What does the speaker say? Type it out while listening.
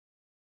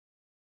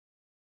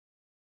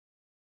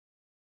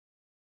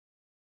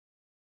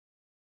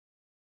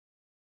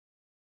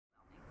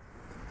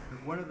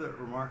one of the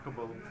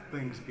remarkable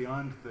things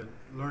beyond the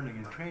learning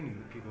and training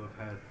that people have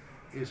had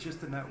is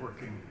just the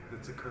networking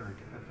that's occurred.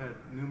 I've had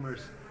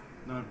numerous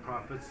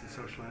nonprofits and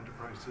social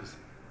enterprises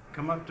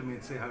come up to me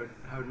and say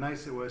how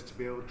nice it was to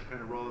be able to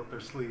kind of roll up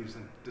their sleeves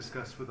and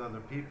discuss with other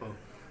people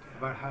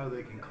about how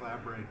they can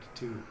collaborate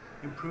to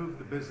improve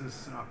the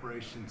business and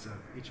operations of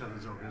each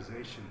other's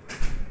organization.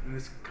 And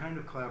this kind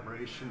of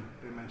collaboration,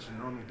 they mentioned,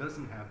 normally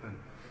doesn't happen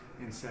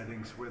in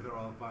settings where they're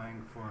all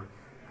vying for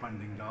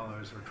funding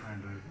dollars or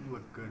trying to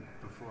look good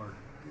before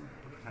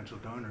potential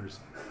donors.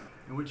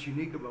 And what's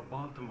unique about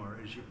Baltimore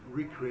is you're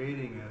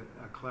recreating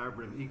a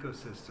collaborative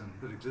ecosystem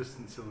that exists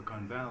in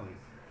Silicon Valley.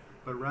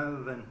 But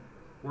rather than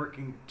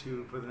working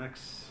for the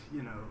next,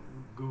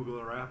 Google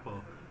or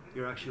Apple,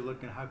 you're actually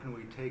looking at how can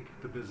we take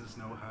the business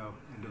know-how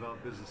and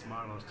develop business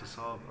models to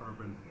solve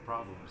urban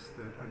problems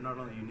that are not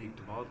only unique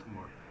to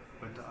Baltimore,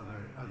 but to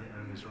other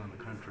areas around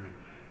the country.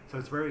 So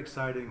it's very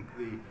exciting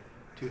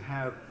to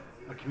have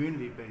a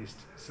community-based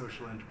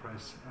social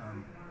enterprise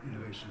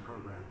innovation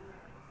program.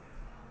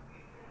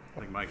 I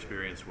think my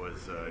experience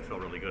was I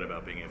felt really good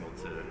about being able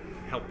to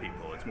help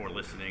people. It's more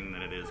listening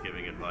than it is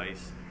giving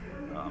advice,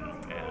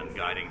 and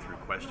guiding through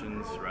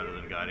questions rather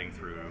than guiding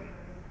through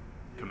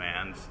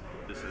commands.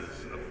 This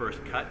is a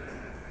first cut,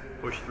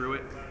 push through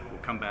it,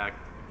 we'll come back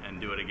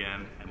and do it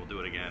again, and we'll do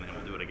it again, and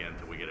we'll do it again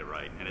until we get it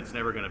right. And it's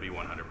never going to be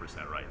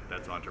 100% right.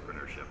 That's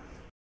entrepreneurship.